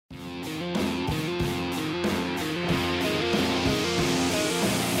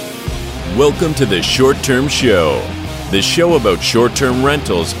Welcome to the Short Term Show, the show about short-term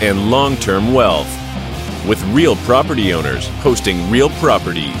rentals and long-term wealth, with real property owners hosting real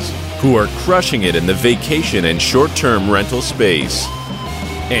properties who are crushing it in the vacation and short-term rental space.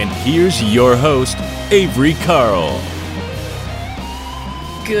 And here's your host, Avery Carl.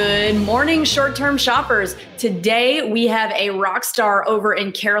 Good morning, short-term shoppers. Today, we have a rock star over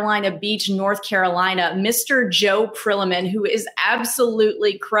in Carolina Beach, North Carolina, Mr. Joe Prillaman, who is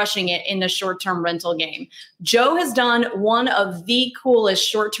absolutely crushing it in the short-term rental game. Joe has done one of the coolest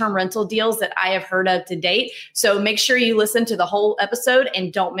short-term rental deals that I have heard of to date. So make sure you listen to the whole episode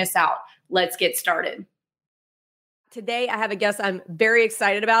and don't miss out. Let's get started. Today, I have a guest I'm very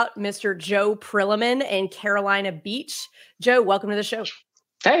excited about, Mr. Joe Prillaman in Carolina Beach. Joe, welcome to the show.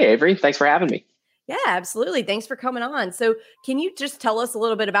 Hey, Avery. Thanks for having me. Yeah, absolutely. Thanks for coming on. So can you just tell us a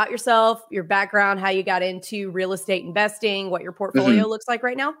little bit about yourself, your background, how you got into real estate investing, what your portfolio looks like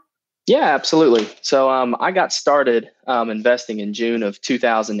right now? Yeah, absolutely. So I got started investing in June of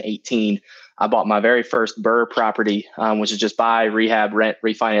 2018. I bought my very first BRRRR property, which is just buy, rehab, rent,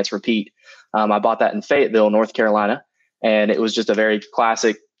 refinance, repeat. I bought that in Fayetteville, North Carolina, and it was just a very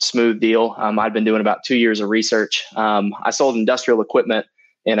classic, smooth deal. I'd been doing about 2 years of research. I sold industrial equipment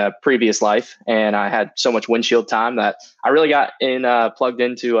in a previous life, and I had so much windshield time that I really got plugged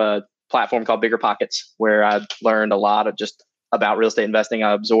into a platform called BiggerPockets, where I learned a lot of just about real estate investing.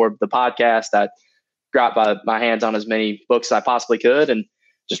 I absorbed the podcast. I got my hands on as many books as I possibly could, and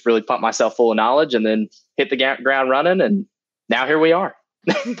just really pumped myself full of knowledge, and then hit the ground running. And now here we are.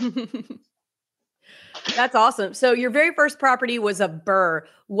 That's awesome. So your very first property was a BRRRR.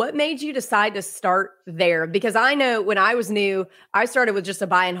 What made you decide to start there? Because I know when I was new, I started with just a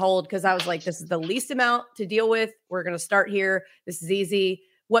buy and hold because I was like, this is the least amount to deal with. We're going to start here. This is easy.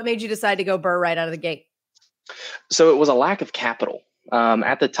 What made you decide to go BRRRR right out of the gate? So it was a lack of capital.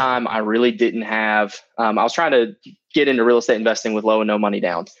 At the time, I really didn't have, I was trying to get into real estate investing with low and no money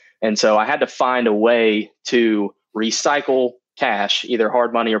down. And so I had to find a way to recycle cash, either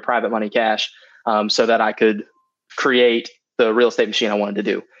hard money or private money cash, so that I could create the real estate machine I wanted to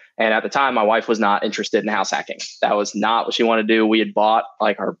do. And at the time, my wife was not interested in house hacking. That was not what she wanted to do. We had bought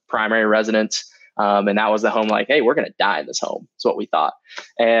like our primary residence, and that was the home. Like, hey, we're going to die in this home. That's what we thought.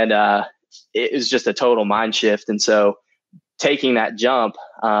 And it was just a total mind shift. And so taking that jump,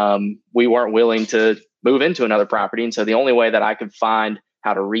 we weren't willing to move into another property. And so the only way that I could find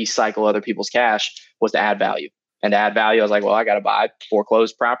how to recycle other people's cash was to add value. And to add value, I was like, well, I got to buy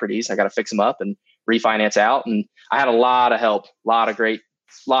foreclosed properties. I got to fix them up and refinance out. And I had a lot of help, a lot of great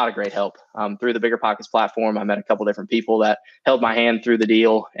help through the BiggerPockets platform. I met a couple different people that held my hand through the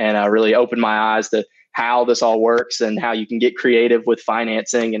deal and really opened my eyes to how this all works and how you can get creative with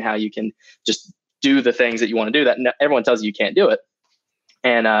financing and how you can just do the things that you want to do that everyone tells you can't do it.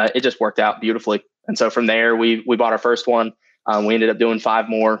 And it just worked out beautifully. And so from there, we bought our first one. We ended up doing 5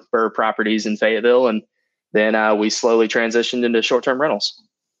 more BRRRR properties in Fayetteville, and then we slowly transitioned into short-term rentals.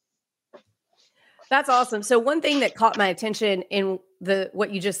 That's awesome. So one thing that caught my attention in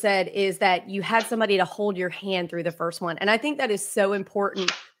what you just said is that you had somebody to hold your hand through the first one. And I think that is so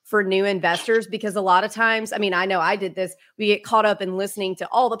important for new investors because a lot of times, I mean, I know I did this. We get caught up in listening to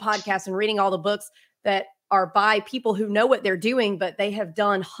all the podcasts and reading all the books that are by people who know what they're doing, but they have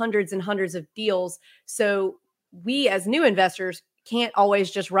done hundreds and hundreds of deals. So we as new investors can't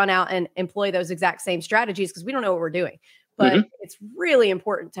always just run out and employ those exact same strategies because we don't know what we're doing. But it's really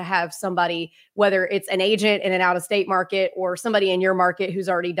important to have somebody, whether it's an agent in an out-of-state market or somebody in your market who's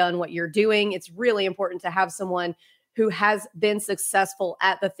already done what you're doing. It's really important to have someone who has been successful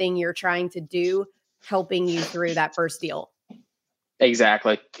at the thing you're trying to do, helping you through that first deal.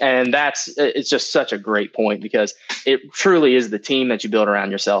 Exactly. And it's just such a great point because it truly is the team that you build around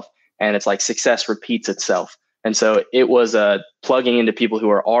yourself. And it's like success repeats itself. And so it was plugging into people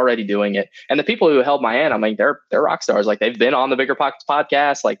who are already doing it. And the people who held my hand, I mean, they're rock stars. Like they've been on the BiggerPockets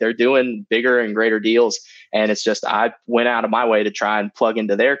podcast, like they're doing bigger and greater deals. And it's just, I went out of my way to try and plug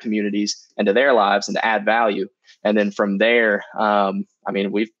into their communities and to their lives and to add value. And then from there, I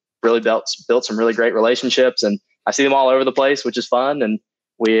mean, we've really built some really great relationships, and I see them all over the place, which is fun. And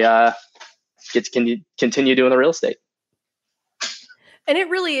we get to continue doing the real estate. And it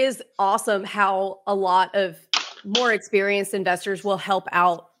really is awesome how a lot of more experienced investors will help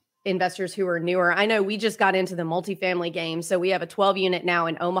out investors who are newer. I know we just got into the multifamily game. So we have a 12 unit now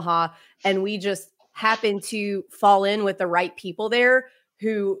in Omaha, and we just happen to fall in with the right people there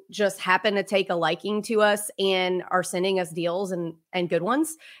who just happen to take a liking to us and are sending us deals and good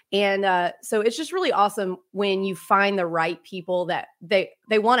ones. And so it's just really awesome when you find the right people that they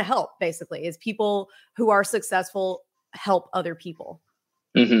want to help, basically, is people who are successful help other people.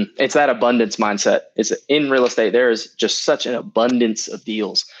 It's that abundance mindset. It's in real estate. There is just such an abundance of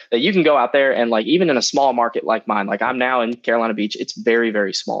deals that you can go out there and like, even in a small market like mine, like I'm now in Carolina Beach, it's very,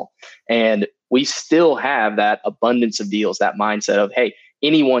 very small. And we still have that abundance of deals, that mindset of, hey,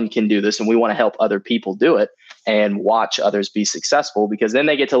 anyone can do this. And we want to help other people do it and watch others be successful, because then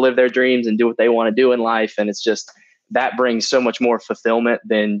they get to live their dreams and do what they want to do in life. And it's just, that brings so much more fulfillment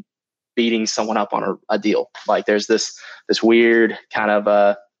than beating someone up on a deal. Like there's this weird kind of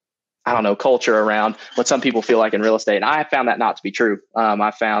I don't know, culture around what some people feel like in real estate. And I found that not to be true.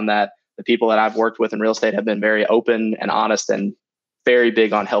 I found that the people that I've worked with in real estate have been very open and honest and very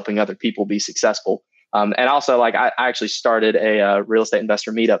big on helping other people be successful. And also, like I actually started a real estate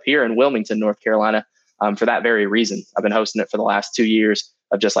investor meetup here in Wilmington, North Carolina, for that very reason. I've been hosting it for the last 2 years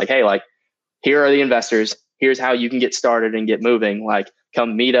of just like, hey, like, here are the investors. Here's how you can get started and get moving. Like,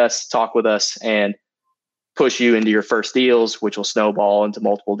 come meet us, talk with us, and push you into your first deals, which will snowball into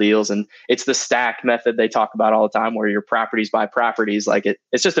multiple deals. And it's the stack method they talk about all the time, where your properties by properties. Like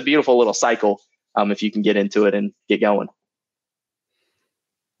it's just a beautiful little cycle if you can get into it and get going.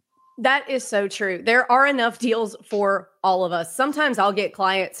 That is so true. There are enough deals for all of us. Sometimes I'll get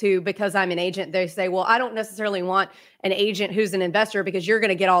clients who, because I'm an agent, they say, well, I don't necessarily want an agent who's an investor because you're going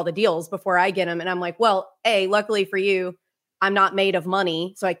to get all the deals before I get them. And I'm like, well, A, luckily for you, I'm not made of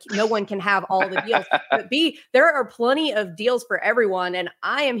money, so no one can have all the deals. But B, there are plenty of deals for everyone. And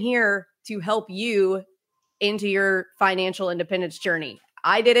I am here to help you into your financial independence journey.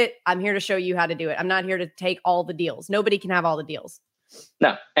 I did it. I'm here to show you how to do it. I'm not here to take all the deals. Nobody can have all the deals.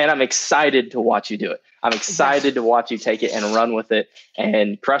 No. And I'm excited to watch you do it. I'm excited to watch you take it and run with it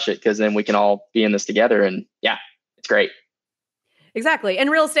and crush it, because then we can all be in this together. And yeah, it's great. Exactly. And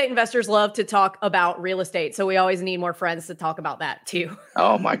real estate investors love to talk about real estate. So we always need more friends to talk about that too.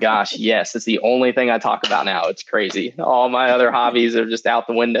 Oh my gosh. Yes. It's the only thing I talk about now. It's crazy. All my other hobbies are just out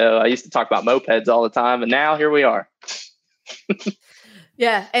the window. I used to talk about mopeds all the time, and now here we are.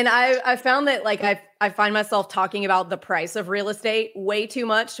 Yeah. And I found that like I find myself talking about the price of real estate way too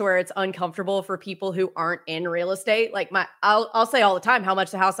much, to where it's uncomfortable for people who aren't in real estate. Like I'll say all the time how much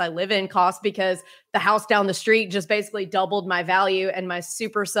the house I live in costs, because the house down the street just basically doubled my value. And my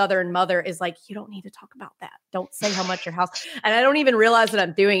super Southern mother is like, you don't need to talk about that. Don't say how much your house. And I don't even realize that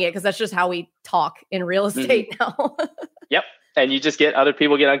I'm doing it, because that's just how we talk in real estate now. Yep. And you just get other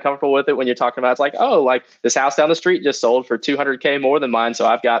people get uncomfortable with it when you're talking about, it's like, oh, like this house down the street just sold for $200K more than mine. So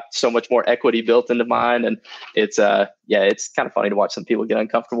I've got so much more equity built into mine. And it's, it's kind of funny to watch some people get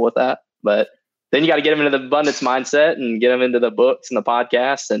uncomfortable with that. But then you got to get them into the abundance mindset and get them into the books and the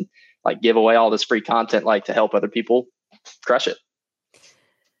podcasts and like give away all this free content, like to help other people crush it.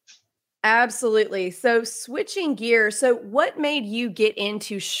 Absolutely. So switching gears. So what made you get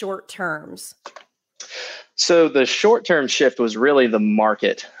into short terms? So the short-term shift was really the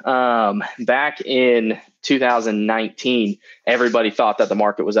market. Back in 2019, everybody thought that the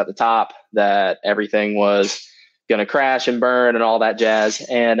market was at the top, that everything was going to crash and burn and all that jazz.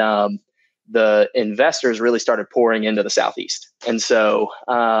 And the investors really started pouring into the Southeast. And so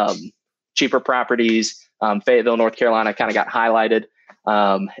cheaper properties, Fayetteville, North Carolina kind of got highlighted.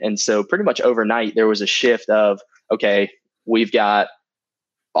 And so pretty much overnight, there was a shift of, okay, we've got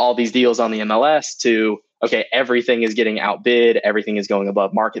all these deals on the MLS to, okay, everything is getting outbid, everything is going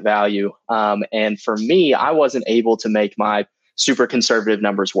above market value. And for me, I wasn't able to make my super conservative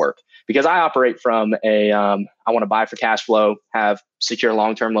numbers work, because I operate from I want to buy for cash flow, have secure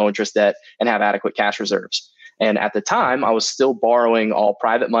long-term low interest debt, and have adequate cash reserves. And at the time, I was still borrowing all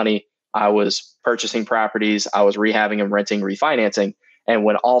private money. I was purchasing properties. I was rehabbing and renting, refinancing. And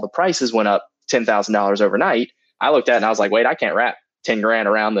when all the prices went up $10,000 overnight, I looked at it and I was like, wait, I can't wrap 10 grand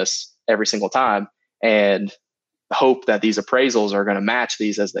around this every single time and hope that these appraisals are going to match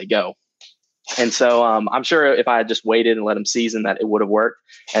these as they go. And so I'm sure if I had just waited and let them season, that it would have worked.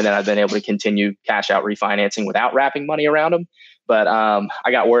 And then I've been able to continue cash out refinancing without wrapping money around them. But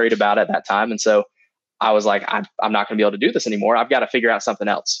I got worried about it at that time. And so I was like, I'm not going to be able to do this anymore. I've got to figure out something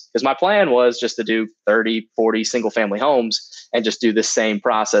else. Because my plan was just to do 30, 40 single family homes and just do the same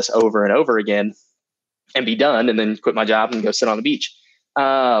process over and over again and be done, and then quit my job and go sit on the beach.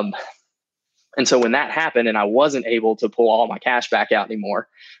 And so when that happened and I wasn't able to pull all my cash back out anymore,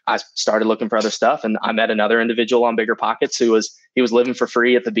 I started looking for other stuff. And I met another individual on Bigger Pockets he was living for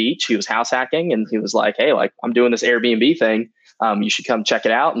free at the beach. He was house hacking, and he was like, hey, like, I'm doing this Airbnb thing. You should come check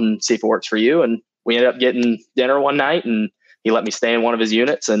it out and see if it works for you. And we ended up getting dinner one night, and he let me stay in one of his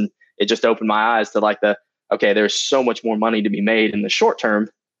units. And it just opened my eyes to like okay, there's so much more money to be made in the short term.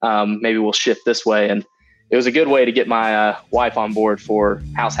 Maybe we'll shift this way. And it was a good way to get my wife on board for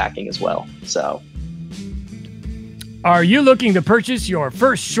house hacking as well. So Are you looking to purchase your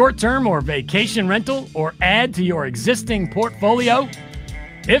first short-term or vacation rental or add to your existing portfolio?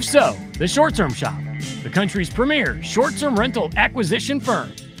 If so, the Short Term Shop, the country's premier short-term rental acquisition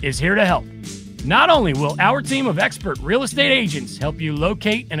firm, is here to help. Not only will our team of expert real estate agents help you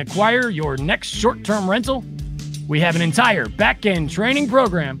locate and acquire your next short-term rental, we have an entire back-end training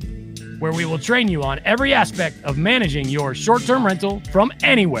program where we will train you on every aspect of managing your short-term rental from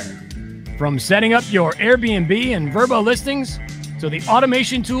anywhere. From setting up your Airbnb and Vrbo listings to the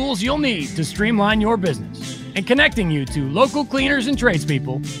automation tools you'll need to streamline your business and connecting you to local cleaners and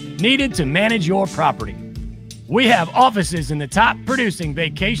tradespeople needed to manage your property. We have offices in the top producing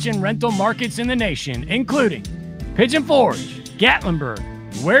vacation rental markets in the nation, including Pigeon Forge, Gatlinburg,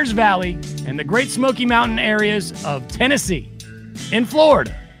 Wares Valley, and the Great Smoky Mountain areas of Tennessee. In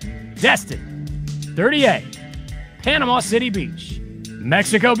Florida, Destin, 30A, Panama City Beach,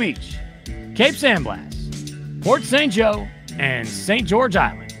 Mexico Beach, Cape San Blas, Port St. Joe, and St. George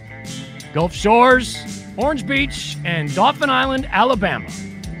Island, Gulf Shores, Orange Beach, and Dauphin Island, Alabama,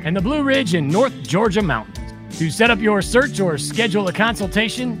 and the Blue Ridge and North Georgia Mountains. To set up your search or schedule a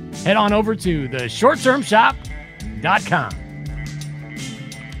consultation, head on over to theshorttermshop.com.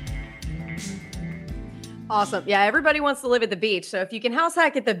 Awesome. Yeah, everybody wants to live at the beach. So if you can house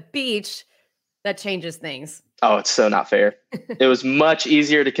hack at the beach, that changes things. Oh, it's so not fair. It was much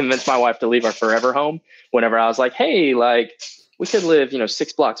easier to convince my wife to leave our forever home whenever I was like, hey, like we could live,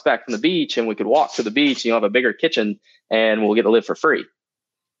 6 blocks back from the beach and we could walk to the beach. You'll have a bigger kitchen and we'll get to live for free.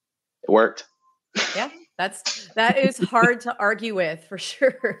 It worked. Yeah, that is hard to argue with for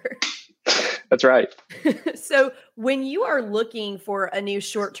sure. That's right. So when you are looking for a new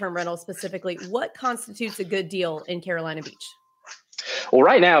short-term rental specifically, what constitutes a good deal in Carolina Beach? Well,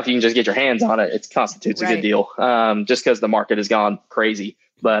 right now, if you can just get your hands on it, it constitutes a good deal, just because the market has gone crazy.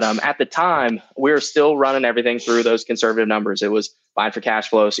 But at the time, we were still running everything through those conservative numbers. It was buying for cash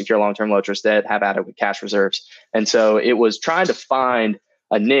flow, secure long-term low interest debt, have adequate cash reserves. And so it was trying to find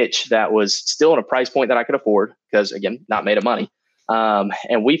a niche that was still in a price point that I could afford because, again, not made of money.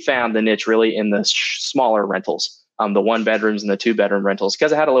 And we found the niche really in the smaller rentals, the 1-bedrooms and the 2-bedroom rentals,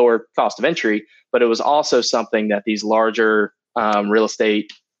 because it had a lower cost of entry, but it was also something that these larger real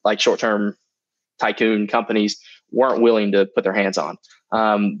estate, like short-term tycoon companies, weren't willing to put their hands on.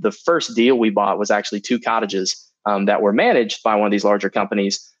 The first deal we bought was actually 2 cottages that were managed by one of these larger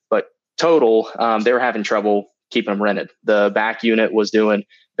companies, but total, they were having trouble keeping them rented. The back unit was doing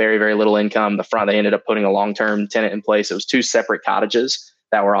very, very little income. The front, they ended up putting a long-term tenant in place. It was 2 separate cottages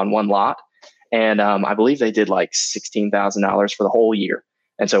that were on one lot. And I believe they did like $16,000 for the whole year.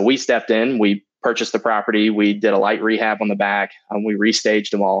 And so we stepped in, we purchased the property, we did a light rehab on the back, we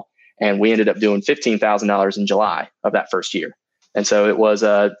restaged them all, and we ended up doing $15,000 in July of that first year. And so it was,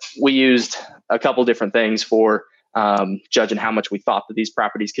 we used a couple different things for judging how much we thought that these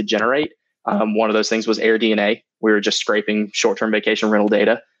properties could generate. One of those things was AirDNA. We were just scraping short-term vacation rental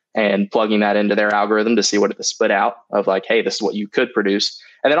data and plugging that into their algorithm to see what it spit out of like, hey, this is what you could produce.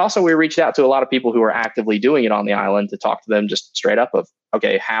 And then also we reached out to a lot of people who are actively doing it on the island to talk to them just straight up of,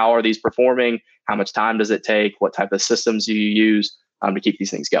 okay, how are these performing? How much time does it take? What type of systems do you use to keep these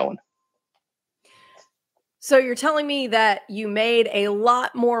things going? So you're telling me that you made a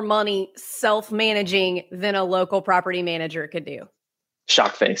lot more money self-managing than a local property manager could do?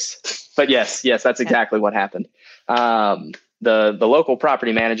 Shock face. But yes, that's exactly what happened. The local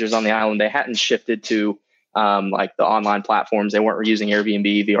property managers on the island, they hadn't shifted to like the online platforms. They weren't using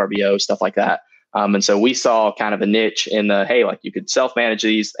Airbnb, VRBO, stuff like that. And so we saw kind of a niche in the, hey, like you could self-manage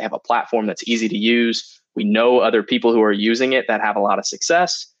these. They have a platform that's easy to use. We know other people who are using it that have a lot of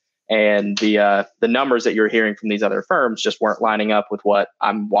success. And the numbers that you're hearing from these other firms just weren't lining up with what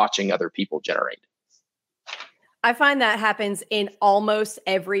I'm watching other people generate. I find that happens in almost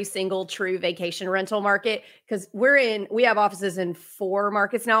every single true vacation rental market because we have offices in 4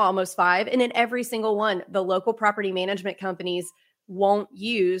 markets now, almost 5. And in every single one, the local property management companies won't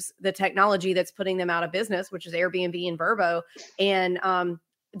use the technology that's putting them out of business, which is Airbnb and Vrbo. And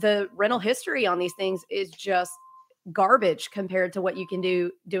the rental history on these things is just garbage compared to what you can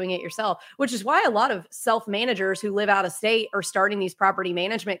do doing it yourself, which is why a lot of self-managers who live out of state are starting these property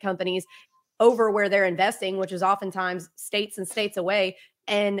management companies over where they're investing, which is oftentimes states and states away,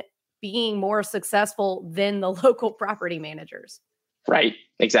 and being more successful than the local property managers. Right.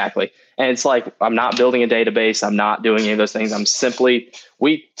 Exactly. And it's like, I'm not building a database. I'm not doing any of those things.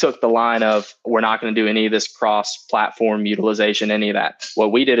 We took the line of, we're not going to do any of this cross-platform utilization, any of that.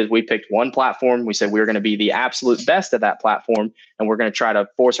 What we did is we picked one platform. We said, we're going to be the absolute best at that platform. And we're going to try to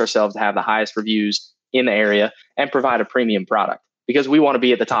force ourselves to have the highest reviews in the area and provide a premium product. because we want to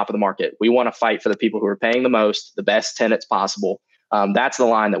be at the top of the market. We want to fight for the people who are paying the most, the best tenants possible. That's the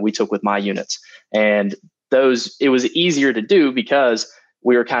line that we took with my units. And it was easier to do because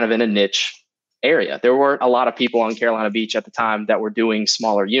we were kind of in a niche area. There weren't a lot of people on Carolina Beach at the time that were doing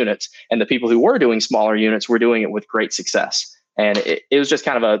smaller units. And the people who were doing smaller units were doing it with great success. And it was just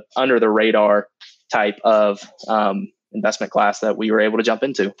kind of a under the radar type of investment class that we were able to jump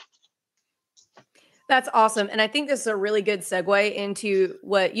into. That's awesome. And I think this is a really good segue into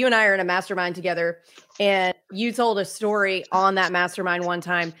what you and I are in a mastermind together. And you told a story on that mastermind one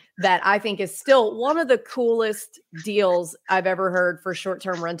time that I think is still one of the coolest deals I've ever heard for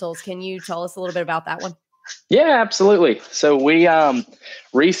short-term rentals. Can you tell us a little bit about that one? Yeah, absolutely. So we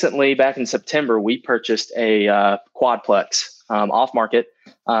recently, back in September, we purchased a quadplex off market.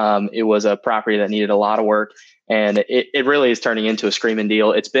 It was a property that needed a lot of work. And it really is turning into a screaming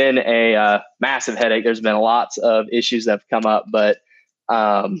deal. It's been a massive headache. There's been lots of issues that have come up, but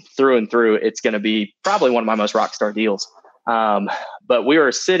through and through, it's going to be probably one of my most rock star deals. But we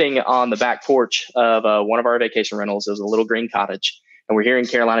were sitting on the back porch of one of our vacation rentals. It was a little green cottage. And we're here in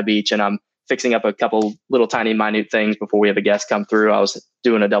Carolina Beach, and I'm fixing up a couple little tiny minute things before we have a guest come through. I was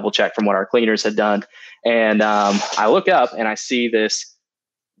doing a double check from what our cleaners had done. And I look up and I see this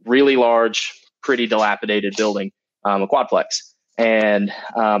really large, pretty dilapidated building, a quadplex. And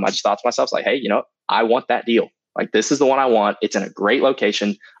I just thought to myself, like, hey, I want that deal. Like, this is the one I want. It's in a great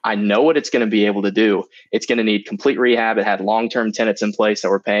location. I know what it's going to be able to do. It's going to need complete rehab. It had long-term tenants in place that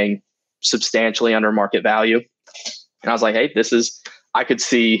were paying substantially under market value. And I was like, hey, I could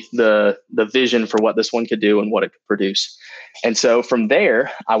see the vision for what this one could do and what it could produce. And so from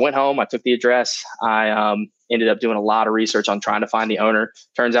there, I went home, I took the address. I ended up doing a lot of research on trying to find the owner.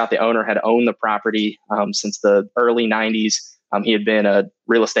 Turns out the owner had owned the property since the early 90s. He had been a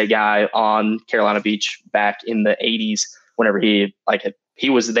real estate guy on Carolina Beach back in the 80s, whenever he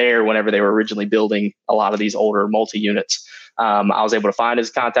was there whenever they were originally building a lot of these older multi-units. I was able to find his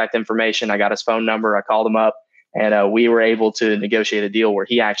contact information. I got his phone number. I called him up. And we were able to negotiate a deal where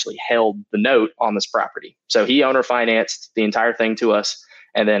he actually held the note on this property. So he owner financed the entire thing to us.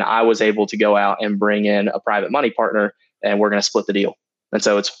 And then I was able to go out and bring in a private money partner, and we're going to split the deal. And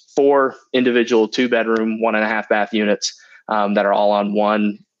so it's 4 individual 2-bedroom, 1.5 bath units that are all on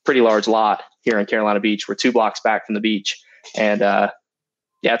one pretty large lot here in Carolina Beach. We're 2 blocks back from the beach. And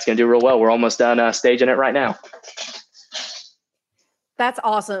it's going to do real well. We're almost done staging it right now. That's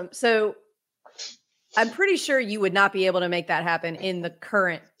awesome. So I'm pretty sure you would not be able to make that happen in the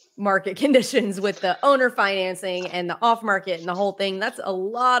current market conditions with the owner financing and the off market and the whole thing. That's a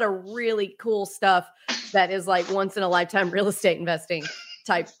lot of really cool stuff that is like once in a lifetime real estate investing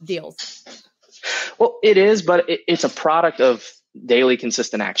type deals. Well, it is, but it's a product of daily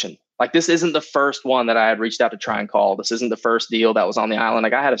consistent action. Like, this isn't the first one that I had reached out to try and call. This isn't the first deal that was on the island.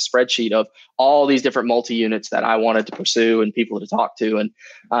 Like, I had a spreadsheet of all these different multi-units that I wanted to pursue and people to talk to. And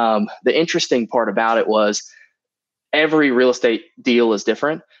the interesting part about it was every real estate deal is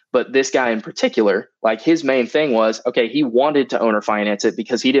different. But this guy in particular, like, his main thing was, okay, he wanted to owner finance it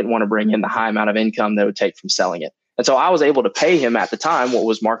because he didn't want to bring in the high amount of income that it would take from selling it. And so I was able to pay him at the time what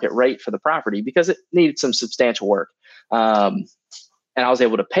was market rate for the property because it needed some substantial work. And I was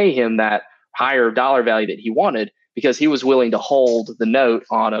able to pay him that higher dollar value that he wanted because he was willing to hold the note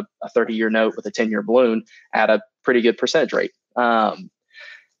on a 30-year note with a 10-year balloon at a pretty good percentage rate.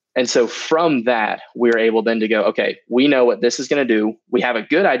 And so from that, we were able then to go, okay, we know what this is going to do. We have a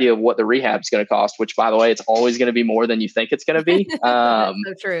good idea of what the rehab is going to cost, which, by the way, it's always going to be more than you think it's going to be. That's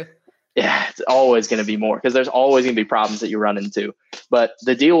so true. Yeah, it's always going to be more because there's always going to be problems that you run into. But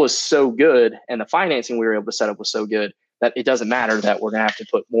the deal was so good and the financing we were able to set up was so good that it doesn't matter that we're going to have to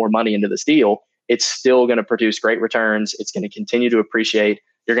put more money into this deal. It's still going to produce great returns. It's going to continue to appreciate.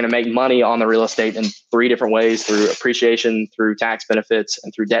 You're going to make money on the real estate in 3 different ways: through appreciation, through tax benefits,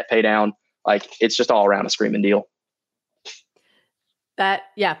 and through debt pay down. Like, it's just all around a screaming deal.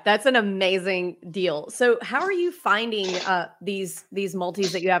 That's an amazing deal. So how are you finding these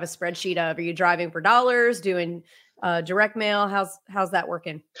multis that you have a spreadsheet of? Are you driving for dollars, doing direct mail? How's that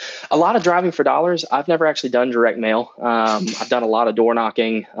working? A lot of driving for dollars. I've never actually done direct mail. I've done a lot of door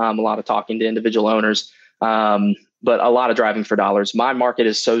knocking, a lot of talking to individual owners, but a lot of driving for dollars. My market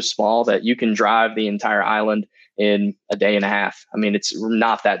is so small that you can drive the entire island in a day and a half. I mean, it's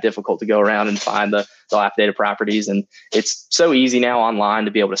not that difficult to go around and find the dilapidated properties. And it's so easy now online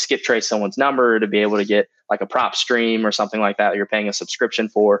to be able to skip trace someone's number, to be able to get like a prop stream or something like that you're paying a subscription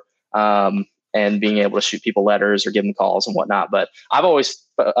for, and being able to shoot people letters or give them calls and whatnot. But I've always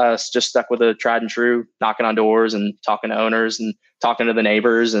just stuck with a tried and true, knocking on doors and talking to owners and talking to the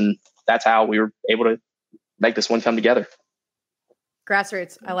neighbors. And that's how we were able to make this one come together.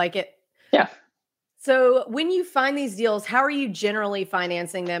 Grassroots. I like it. Yeah. So when you find these deals, how are you generally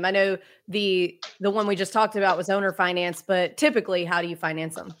financing them? I know the one we just talked about was owner finance, but typically, how do you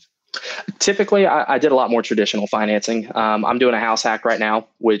finance them? Typically, I did a lot more traditional financing. I'm doing a house hack right now,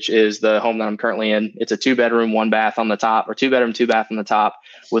 which is the home that I'm currently in. It's a 2-bedroom, 1-bath on the top, or 2-bedroom, 2-bath on the top,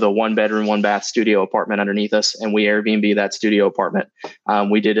 with a 1-bedroom, 1-bath studio apartment underneath us, and we Airbnb that studio apartment.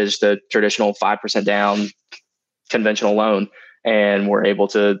 We did just a traditional 5% down conventional loan, and we're able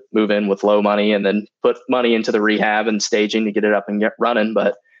to move in with low money and then put money into the rehab and staging to get it up and get running.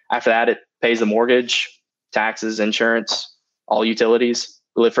 But after that, it pays the mortgage, taxes, insurance, all utilities.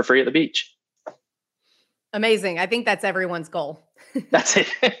 We live for free at the beach. Amazing. I think that's everyone's goal. That's it.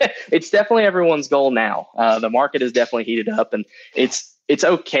 It's definitely everyone's goal now. The market is definitely heated up, and it's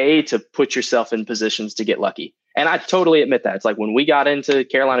okay to put yourself in positions to get lucky. And I totally admit that. It's like when we got into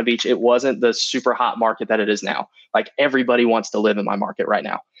Carolina Beach, it wasn't the super hot market that it is now. Like everybody wants to live in my market right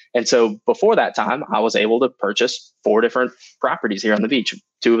now. And so before that time, I was able to purchase 4 different properties here on the beach.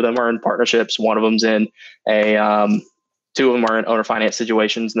 2 of them are in partnerships. One of them's in a 2 of them are in owner finance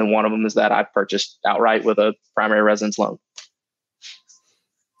situations, and then one of them is that I purchased outright with a primary residence loan.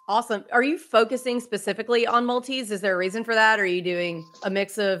 Awesome. Are you focusing specifically on multis? Is there a reason for that? Are you doing a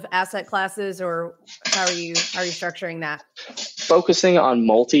mix of asset classes, or how are you structuring that? Focusing on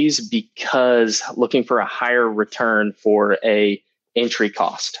multis because looking for a higher return for a entry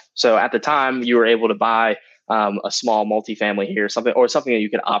cost. So at the time, you were able to buy a small multifamily here, something that you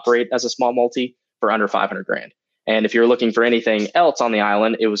could operate as a small multi for under $500,000. And if you're looking for anything else on the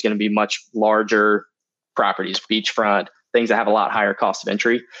island, it was going to be much larger properties, beachfront, things that have a lot higher cost of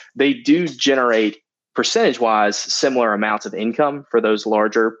entry. They do generate percentage-wise similar amounts of income for those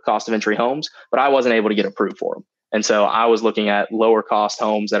larger cost of entry homes, but I wasn't able to get approved for them. And so I was looking at lower cost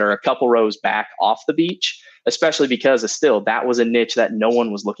homes that are a couple rows back off the beach, especially because that was a niche that no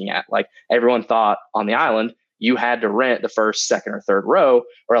one was looking at. Like everyone thought on the island, you had to rent the first, second, or third row,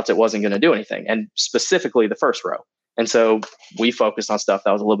 or else it wasn't going to do anything, and specifically the first row. And so we focused on stuff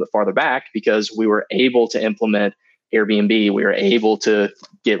that was a little bit farther back because we were able to implement Airbnb. We were able to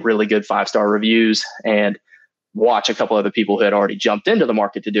get really good 5-star reviews and watch a couple other people who had already jumped into the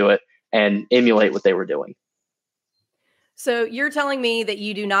market to do it and emulate what they were doing. So you're telling me that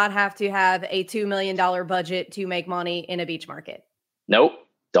you do not have to have a $2 million budget to make money in a beach market? Nope,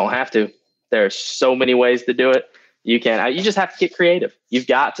 don't have to. There's so many ways to do it. You just have to get creative. You've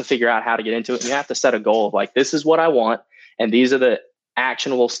got to figure out how to get into it. You have to set a goal of like, this is what I want, and these are the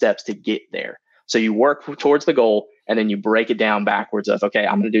actionable steps to get there. So you work towards the goal, and then you break it down backwards of, okay,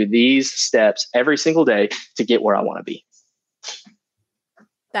 I'm going to do these steps every single day to get where I want to be.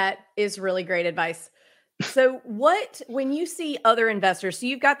 That is really great advice. So when you see other investors, so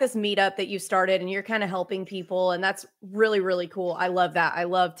you've got this meetup that you started and you're kind of helping people, and that's really, really cool. I love that. I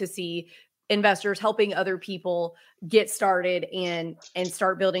love to see investors helping other people get started and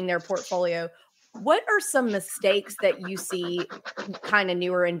start building their portfolio. What are some mistakes that you see kind of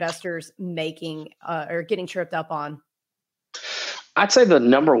newer investors making or getting tripped up on? I'd say the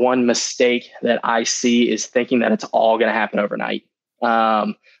number one mistake that I see is thinking that it's all going to happen overnight.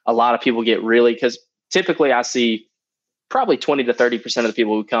 A lot of people get really, because typically I see probably 20 to 30% of the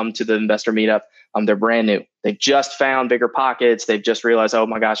people who come to the investor meetup, they're brand new. They've just found bigger pockets. They've just realized, oh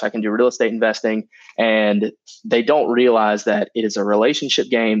my gosh, I can do real estate investing. And they don't realize that it is a relationship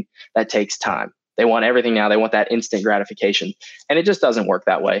game that takes time. They want everything now. They want that instant gratification. And it just doesn't work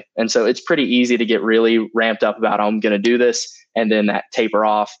that way. And so it's pretty easy to get really ramped up about, oh, I'm going to do this, and then that taper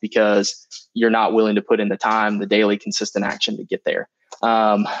off because you're not willing to put in the time, the daily consistent action to get there.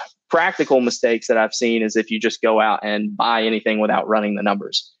 Practical mistakes that I've seen is if you just go out and buy anything without running the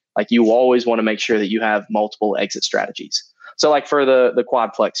numbers. Like you always want to make sure that you have multiple exit strategies. So like for the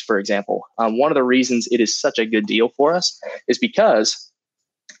Quadplex, for example, one of the reasons it is such a good deal for us is because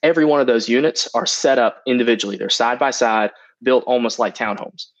every one of those units are set up individually. They're side by side, built almost like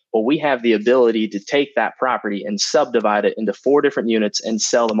townhomes. Well, we have the ability to take that property and subdivide it into 4 different units and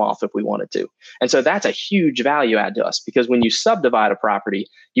sell them off if we wanted to. And so that's a huge value add to us because when you subdivide a property,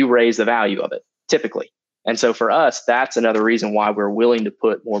 you raise the value of it typically. And so for us, that's another reason why we're willing to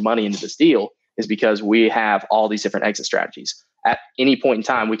put more money into this deal is because we have all these different exit strategies. At any point in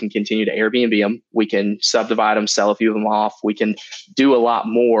time, we can continue to Airbnb them. We can subdivide them, sell a few of them off. We can do a lot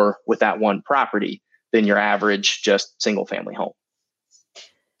more with that one property than your average just single family home.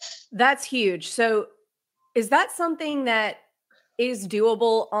 That's huge. So is that something that is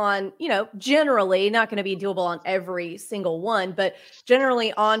doable on, generally not going to be doable on every single one, but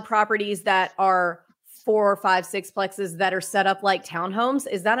generally on properties that are 4, 5, 6 plexes that are set up like townhomes?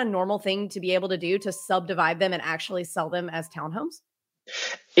 Is that a normal thing to be able to do, to subdivide them and actually sell them as townhomes?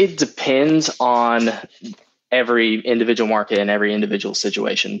 It depends on every individual market and every individual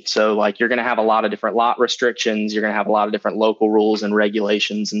situation. So like you're going to have a lot of different lot restrictions. You're going to have a lot of different local rules and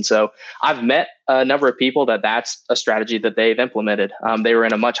regulations. And so I've met a number of people that's a strategy that they've implemented. They were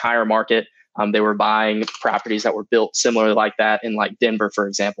in a much higher market. They were buying properties that were built similar like that in like Denver, for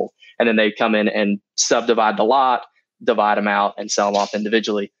example. And then they come in and subdivide the lot, divide them out and sell them off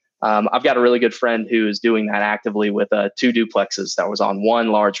individually. I've got a really good friend who is doing that actively with 2 duplexes that was on one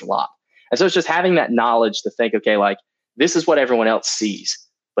large lot. And so it's just having that knowledge to think, okay, like this is what everyone else sees,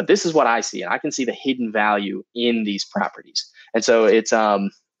 but this is what I see. And I can see the hidden value in these properties. And so it's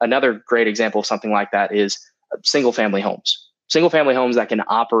another great example of something like that is single family homes that can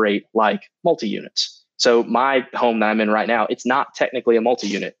operate like multi-units. So my home that I'm in right now, it's not technically a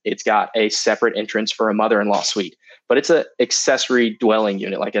multi-unit. It's got a separate entrance for a mother-in-law suite, but it's an accessory dwelling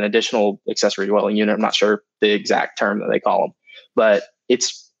unit, like an additional accessory dwelling unit. I'm not sure the exact term that they call them, but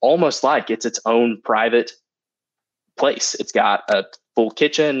it's almost like it's its own private place. It's got a full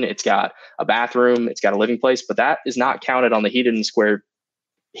kitchen, it's got a bathroom, it's got a living place, but that is not counted on the heated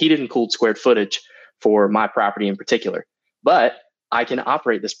and cooled square footage for my property in particular. But I can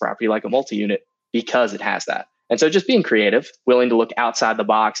operate this property like a multi-unit because it has that. And so just being creative, willing to look outside the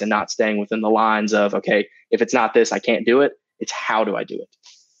box and not staying within the lines of, okay, if it's not this, I can't do it. It's how do I do it?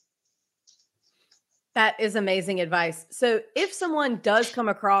 That is amazing advice. So if someone does come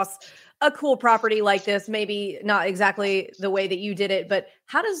across a cool property like this, maybe not exactly the way that you did it, but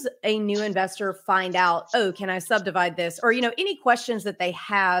how does a new investor find out, oh, can I subdivide this? Or, any questions that they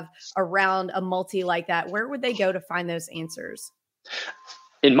have around a multi like that, where would they go to find those answers?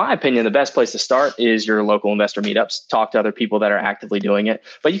 In my opinion, the best place to start is your local investor meetups. Talk to other people that are actively doing it.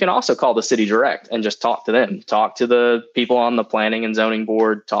 But you can also call the city direct and just talk to them. Talk to the people on the planning and zoning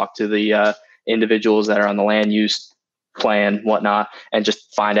board. Talk to the individuals that are on the land use plan, whatnot, and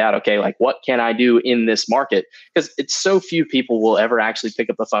just find out, okay, like what can I do in this market? Because it's so few people will ever actually pick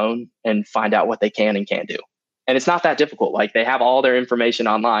up the phone and find out what they can and can't do. And it's not that difficult. Like they have all their information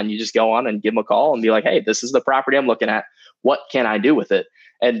online. You just go on and give them a call and be like, hey, this is the property I'm looking at. What can I do with it?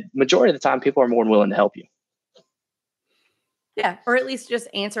 And majority of the time, people are more than willing to help you. Yeah, or at least just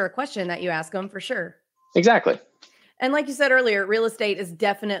answer a question that you ask them for sure. Exactly. And like you said earlier, real estate is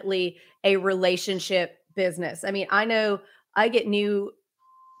definitely a relationship business. I mean, I know I get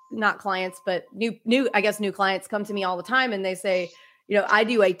not clients, but new clients come to me all the time and they say, I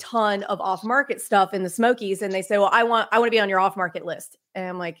do a ton of off-market stuff in the Smokies. And they say, well, I want to be on your off-market list. And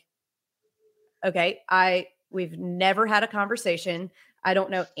I'm like, okay, we've never had a conversation. I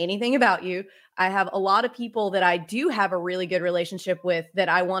don't know anything about you. I have a lot of people that I do have a really good relationship with that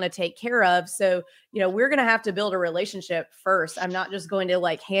I want to take care of. So, we're going to have to build a relationship first. I'm not just going to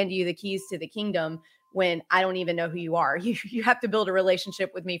like hand you the keys to the kingdom when I don't even know who you are. You have to build a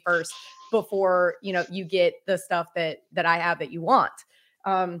relationship with me first before, you get the stuff that I have that you want.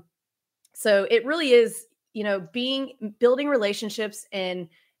 So it really is, building relationships and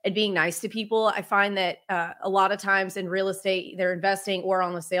being nice to people. I find that a lot of times in real estate, they're investing or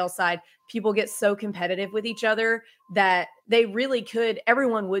on the sales side, people get so competitive with each other that they really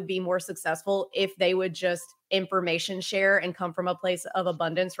everyone would be more successful if they would just information share and come from a place of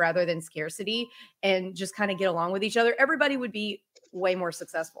abundance rather than scarcity and just kind of get along with each other. Everybody would be way more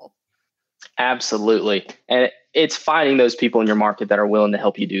successful. Absolutely. And it's finding those people in your market that are willing to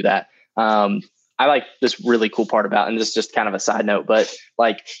help you do that. I like this really cool part about, and this is just kind of a side note, but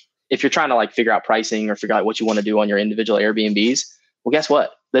like if you're trying to like figure out pricing or figure out what you want to do on your individual Airbnbs, well, guess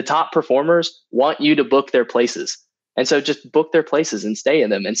what? The top performers want you to book their places. And so just book their places and stay in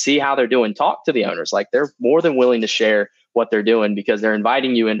them and see how they're doing. Talk to the owners. Like they're more than willing to share what they're doing because they're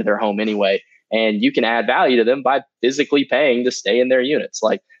inviting you into their home anyway. And you can add value to them by physically paying to stay in their units.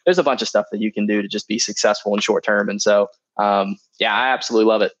 Like there's a bunch of stuff that you can do to just be successful in short term. And so, yeah, I absolutely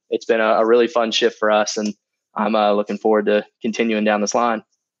love it. It's been a really fun shift for us. And I'm looking forward to continuing down this line.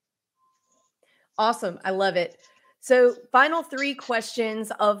 Awesome. I love it. So final 3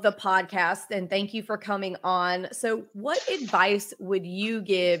 questions of the podcast, and thank you for coming on. So what advice would you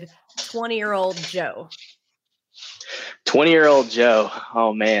give 20-year-old Joe? 20-year-old Joe.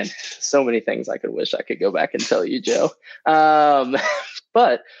 Oh man, so many things I could wish I could go back and tell you, Joe.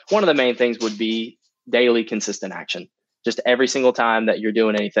 But one of the main things would be daily consistent action. Just every single time that you're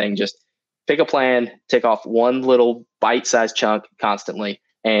doing anything, just pick a plan, take off one little bite-sized chunk constantly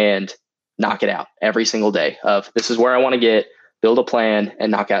and knock it out every single day of this is where I want to get, build a plan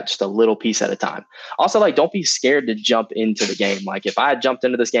and knock out just a little piece at a time. Also, like, don't be scared to jump into the game. Like if I had jumped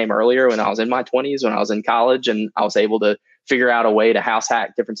into this game earlier when I was in my 20s, when I was in college and I was able to figure out a way to house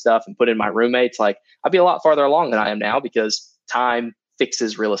hack different stuff and put in my roommates, like I'd be a lot farther along than I am now because time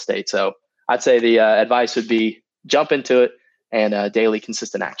fixes real estate. So I'd say the advice would be jump into it and daily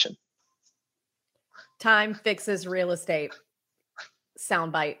consistent action. Time fixes real estate.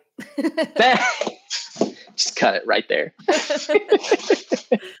 Soundbite. Just cut it right there.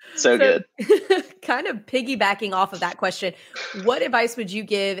 So good. Kind of piggybacking off of that question, what advice would you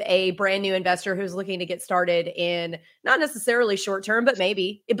give a brand new investor who's looking to get started in not necessarily short term, but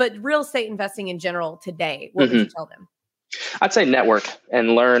real estate investing in general today? What would you tell them? I'd say network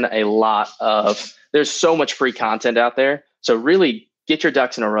and learn a lot there's so much free content out there. So really get your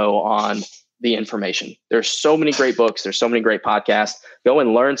ducks in a row on the information. There's so many great books. There's so many great podcasts. Go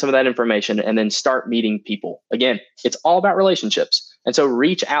and learn some of that information and then start meeting people. Again, it's all about relationships. And so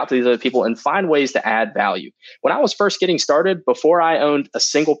reach out to these other people and find ways to add value. When I was first getting started, before I owned a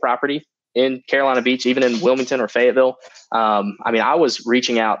single property in Carolina Beach, even in Wilmington or Fayetteville, I was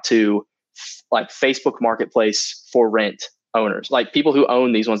reaching out to like Facebook Marketplace for rent owners, like people who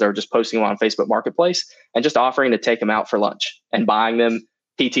own these ones that were just posting them on Facebook Marketplace and just offering to take them out for lunch and buying them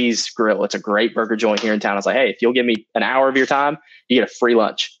PT's Grill. It's a great burger joint here in town. I was like, hey, if you'll give me an hour of your time, you get a free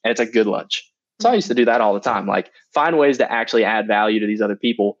lunch, and it's a good lunch. So I used to do that all the time. Like, find ways to actually add value to these other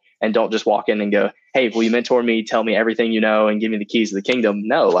people and don't just walk in and go, hey, will you mentor me, tell me everything you know, and give me the keys to the kingdom?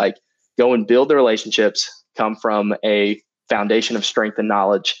 No, like, go and build the relationships, come from a foundation of strength and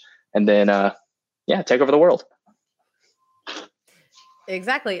knowledge, and then, take over the world.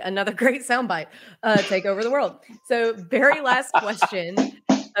 Exactly. Another great soundbite. Take over the world. So very last question.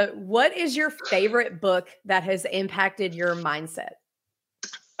 What is your favorite book that has impacted your mindset?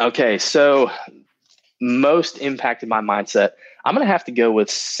 Okay. So most impacted my mindset, I'm going to have to go with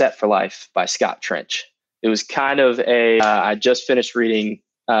Set for Life by Scott Trench. It was kind of I just finished reading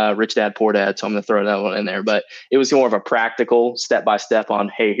Rich Dad, Poor Dad, so I'm going to throw that one in there, but it was more of a practical step-by-step on,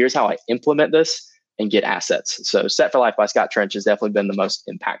 hey, here's how I implement this and get assets. So Set for Life by Scott Trench has definitely been the most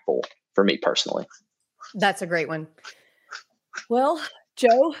impactful for me personally. That's a great one. Well,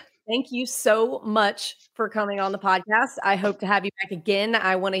 Joe, thank you so much for coming on the podcast. I hope to have you back again.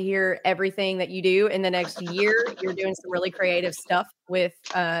 I want to hear everything that you do in the next year. You're doing some really creative stuff with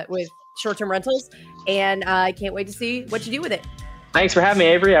short-term rentals, and I can't wait to see what you do with it. Thanks for having me,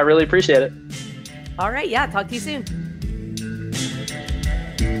 Avery. I really appreciate it. All right. Yeah. Talk to you soon.